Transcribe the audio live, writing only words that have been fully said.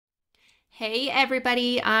Hey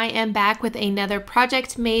everybody, I am back with another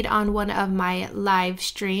project made on one of my live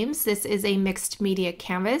streams. This is a mixed media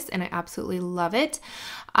canvas and I absolutely love it.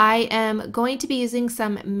 I am going to be using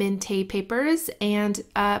some Mintay papers, and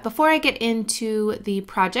before I get into the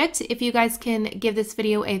project, if you guys can give this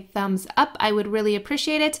video a thumbs up, I would really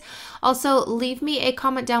appreciate it. Also, leave me a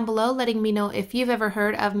comment down below letting me know if you've ever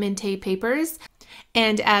heard of Mintay papers.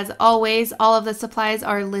 And as always, all of the supplies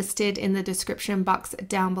are listed in the description box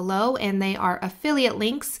down below, and they are affiliate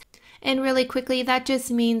links. And really quickly, that just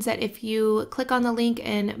means that if you click on the link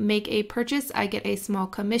and make a purchase, I get a small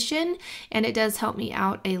commission, and it does help me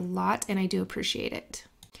out a lot, and I do appreciate it.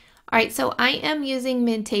 All right, so I am using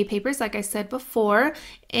Mintay papers, like I said before,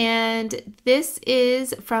 and this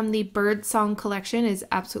is from the Birdsong collection. It is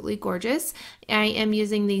absolutely gorgeous. I am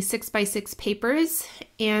using the 6x6 papers,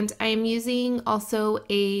 and I am using also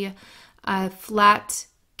a flat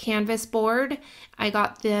canvas board. I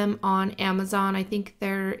got them on Amazon. I think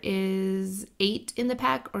there is 8 in the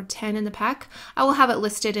pack or 10 in the pack. I will have it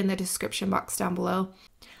listed in the description box down below.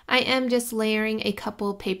 I am just layering a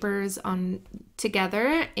couple papers on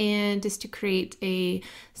together and just to create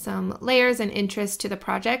some layers and interest to the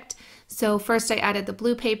project. So first I added the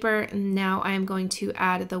blue paper, and now I am going to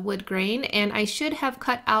add the wood grain, and I should have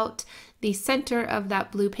cut out the center of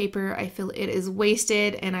that blue paper. I feel it is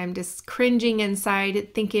wasted and I'm just cringing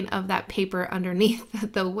inside thinking of that paper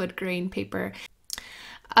underneath the wood grain paper.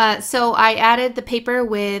 So I added the paper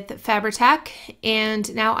with Fabri-Tac,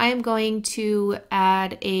 and now I am going to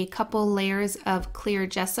add a couple layers of clear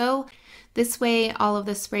gesso. This way all of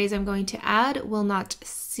the sprays I'm going to add will not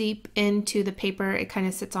seep into the paper. It kind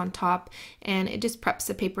of sits on top and it just preps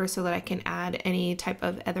the paper so that I can add any type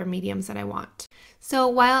of other mediums that I want. So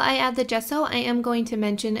while I add the gesso, I am going to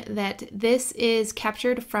mention that this is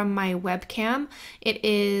captured from my webcam. It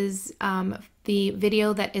is the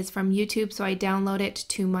video that is from YouTube, so I download it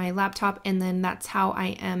to my laptop, and then that's how I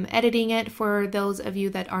am editing it for those of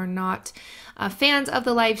you that are not fans of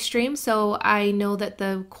the live stream. So I know that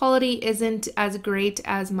the quality isn't as great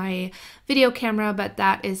as my video camera, but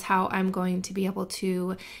that is how I'm going to be able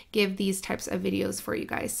to give these types of videos for you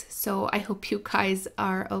guys. So I hope you guys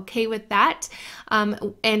are okay with that.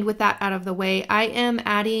 And with that out of the way, I am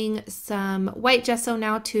adding some white gesso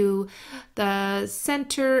now to the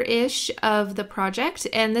center-ish of the project,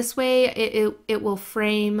 and this way it will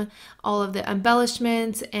frame all of the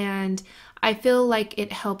embellishments, and I feel like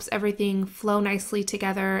it helps everything flow nicely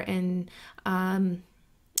together, and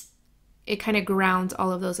it kind of grounds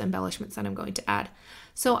all of those embellishments that I'm going to add.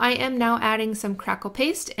 So I am now adding some Crackle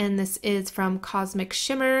paste, and this is from Cosmic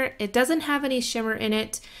Shimmer. It doesn't have any shimmer in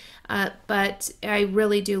it, but I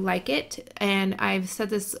really do like it, and I've said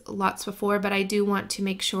this lots before, but I do want to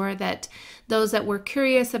make sure that those that were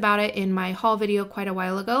curious about it in my haul video quite a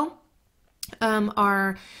while ago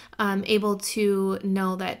are able to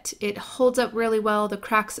know that it holds up really well. The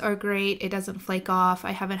cracks are great. It doesn't flake off.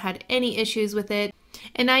 I haven't had any issues with it.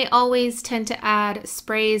 And I always tend to add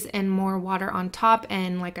sprays and more water on top,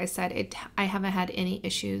 and like I said, I haven't had any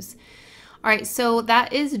issues. All right, so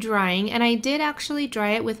that is drying, and I did actually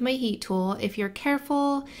dry it with my heat tool. If you're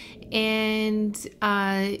careful and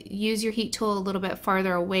use your heat tool a little bit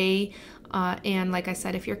farther away, and like I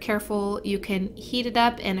said, if you're careful, you can heat it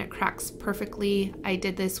up and it cracks perfectly. I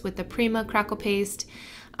did this with the Prima Crackle paste,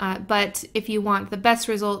 but if you want the best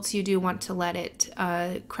results, you do want to let it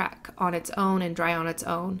crack on its own and dry on its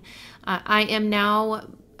own. I am now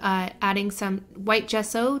adding some white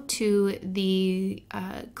gesso to the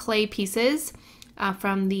clay pieces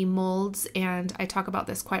from the molds, and I talk about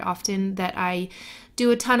this quite often, that I do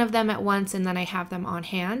a ton of them at once and then I have them on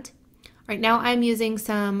hand. Right now I'm using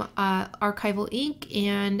some archival ink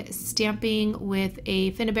and stamping with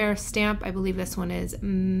a Finnabair stamp. I believe this one is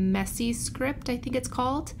Messy Script, I think it's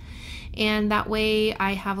called, and that way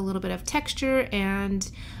I have a little bit of texture and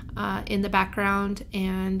in the background,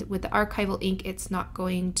 and with the archival ink it's not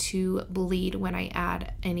going to bleed when I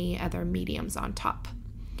add any other mediums on top.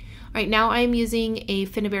 All right, now I'm using a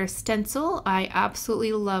Finnabair stencil. I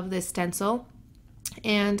absolutely love this stencil,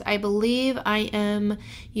 and I believe I am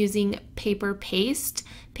using paper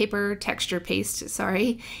texture paste,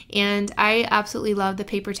 sorry, and I absolutely love the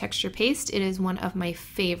paper texture paste. It is one of my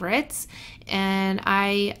favorites, and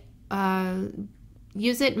I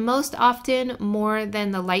use it most often more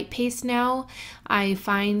than the light paste now. I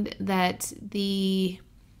find that the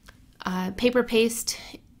paper paste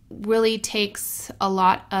really takes a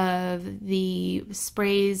lot of the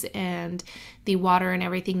sprays and the water and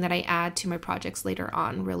everything that I add to my projects later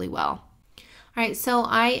on really well. All right, so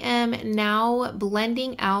I am now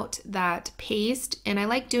blending out that paste, and I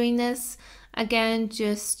like doing this Again,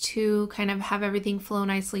 just to kind of have everything flow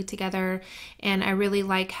nicely together. And I really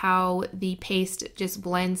like how the paste just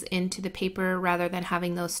blends into the paper rather than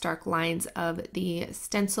having those stark lines of the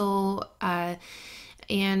stencil.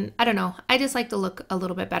 And I don't know, I just like the look a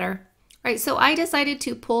little bit better. All right, so I decided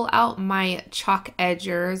to pull out my chalk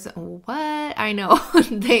edgers. What? I know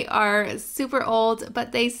they are super old,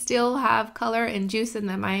 but they still have color and juice in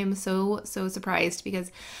them. I am so surprised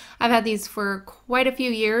because I've had these for quite a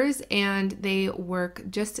few years and they work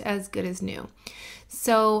just as good as new.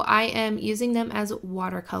 So I am using them as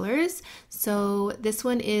watercolors. So this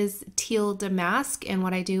one is Teal Damask, and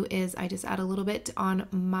what I do is I just add a little bit on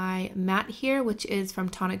my mat here, which is from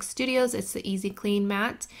Tonic Studios. It's the Easy Clean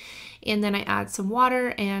mat. And then I add some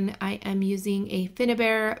water, and I am using a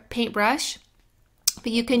Finnabair paintbrush,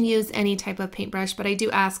 but you can use any type of paintbrush, but I do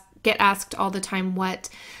get asked all the time what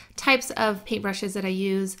types of paintbrushes that I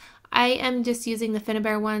use. I am just using the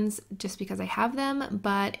Finnabair ones just because I have them,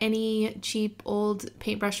 but any cheap old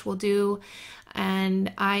paintbrush will do.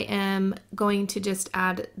 And I am going to just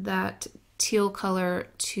add that teal color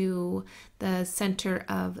to the center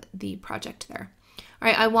of the project there. All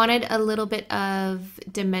right, I wanted a little bit of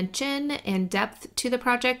dimension and depth to the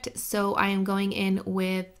project, so I am going in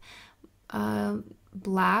with a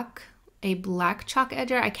black chalk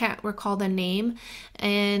edger. I can't recall the name.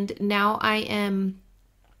 And now I am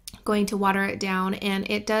going to water it down, and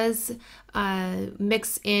it does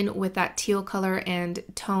mix in with that teal color and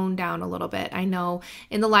tone down a little bit. I know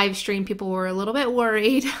in the live stream people were a little bit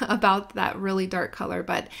worried about that really dark color,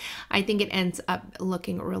 but I think it ends up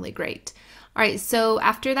looking really great. All right, so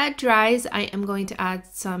after that dries, I am going to add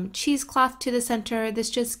some cheesecloth to the center. This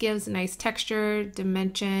just gives nice texture,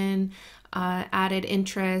 dimension, added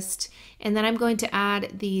interest. And then I'm going to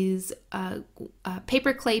add these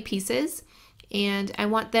paper clay pieces, and I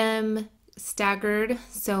want them staggered,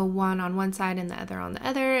 so one on one side and the other on the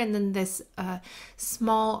other. And then this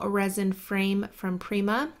small resin frame from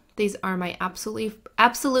Prima. These are my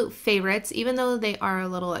absolute favorites, even though they are a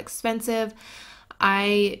little expensive.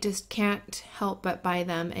 I just can't help but buy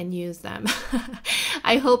them and use them.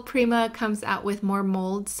 I hope Prima comes out with more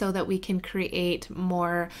molds so that we can create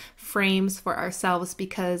more frames for ourselves,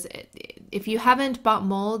 because if you haven't bought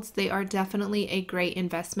molds, they are definitely a great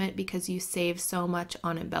investment because you save so much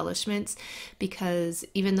on embellishments, because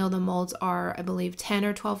even though the molds are, I believe, $10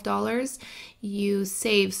 or $12, you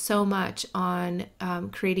save so much on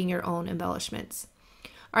creating your own embellishments.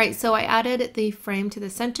 All right, so I added the frame to the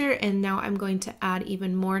center, and now I'm going to add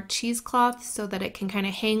even more cheesecloth so that it can kind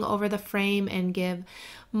of hang over the frame and give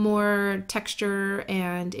more texture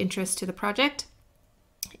and interest to the project.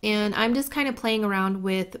 And I'm just kind of playing around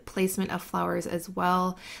with placement of flowers as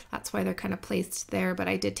well. That's why they're kind of placed there, but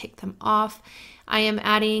I did take them off. I am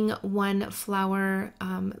adding one flower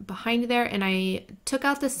behind there, and I took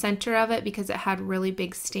out the center of it because it had really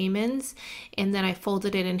big stamens, and then I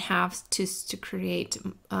folded it in half to create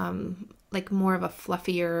like more of a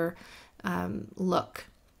fluffier look.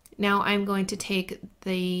 Now I'm going to take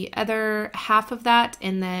the other half of that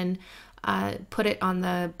and then put it on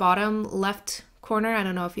the bottom left corner. I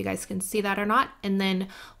don't know if you guys can see that or not. And then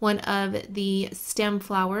one of the stem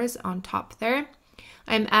flowers on top there.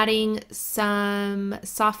 I'm adding some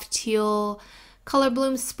soft teal color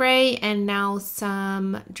bloom spray and now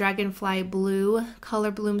some Dragonfly blue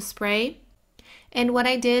color bloom spray. And what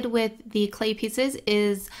I did with the clay pieces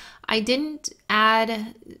is I didn't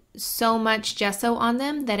add so much gesso on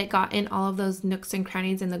them that it got in all of those nooks and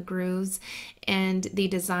crannies and the grooves and the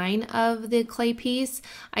design of the clay piece.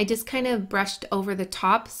 I just kind of brushed over the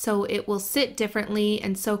top so it will sit differently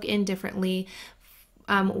and soak in differently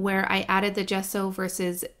where I added the gesso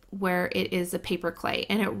versus where it is a paper clay,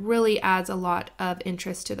 and it really adds a lot of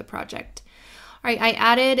interest to the project. All right, I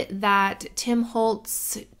added that Tim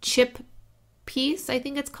Holtz chip piece, I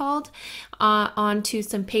think it's called, onto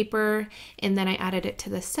some paper, and then I added it to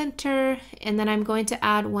the center, and then I'm going to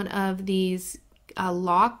add one of these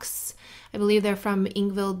locks. I believe they're from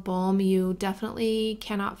Ingvild Bolme. You definitely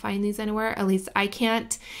cannot find these anywhere, at least I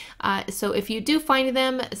can't. So if you do find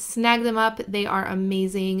them, snag them up. They are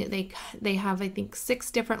amazing. They have, I think,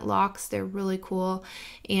 6 different locks. They're really cool,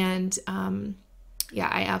 and yeah,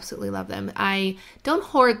 I absolutely love them. I don't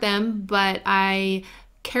hoard them, but I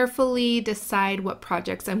carefully decide what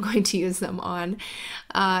projects I'm going to use them on.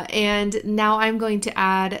 And now I'm going to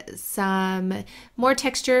add some more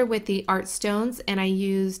texture with the art stones, and I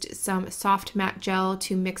used some soft matte gel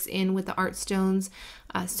to mix in with the art stones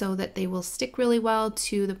so that they will stick really well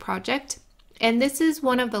to the project. And this is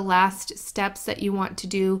one of the last steps that you want to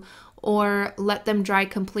do or let them dry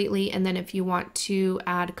completely. And then if you want to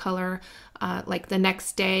add color like the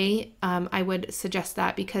next day, I would suggest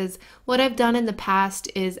that, because what I've done in the past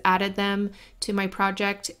is added them to my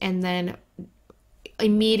project and then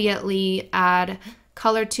immediately add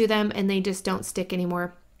color to them, and they just don't stick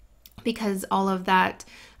anymore because all of that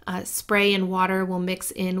spray and water will mix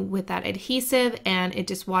in with that adhesive, and it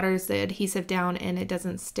just waters the adhesive down and it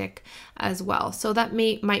doesn't stick as well. So that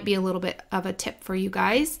might be a little bit of a tip for you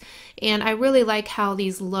guys. And I really like how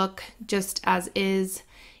these look just as is.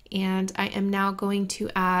 And I am now going to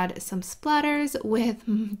add some splatters with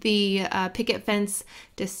the Picket Fence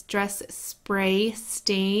Distress Spray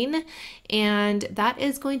stain. And that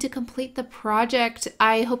is going to complete the project.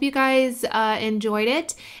 I hope you guys enjoyed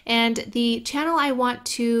it. And the channel I want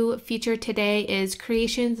to feature today is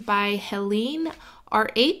Creations by Helene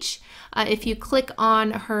RH. If you click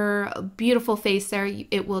on her beautiful face there,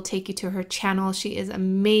 it will take you to her channel. She is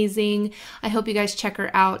amazing. I hope you guys check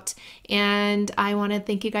her out. And I want to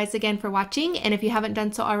thank you guys again for watching. And if you haven't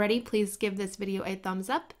done so already, please give this video a thumbs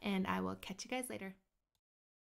up, and I will catch you guys later.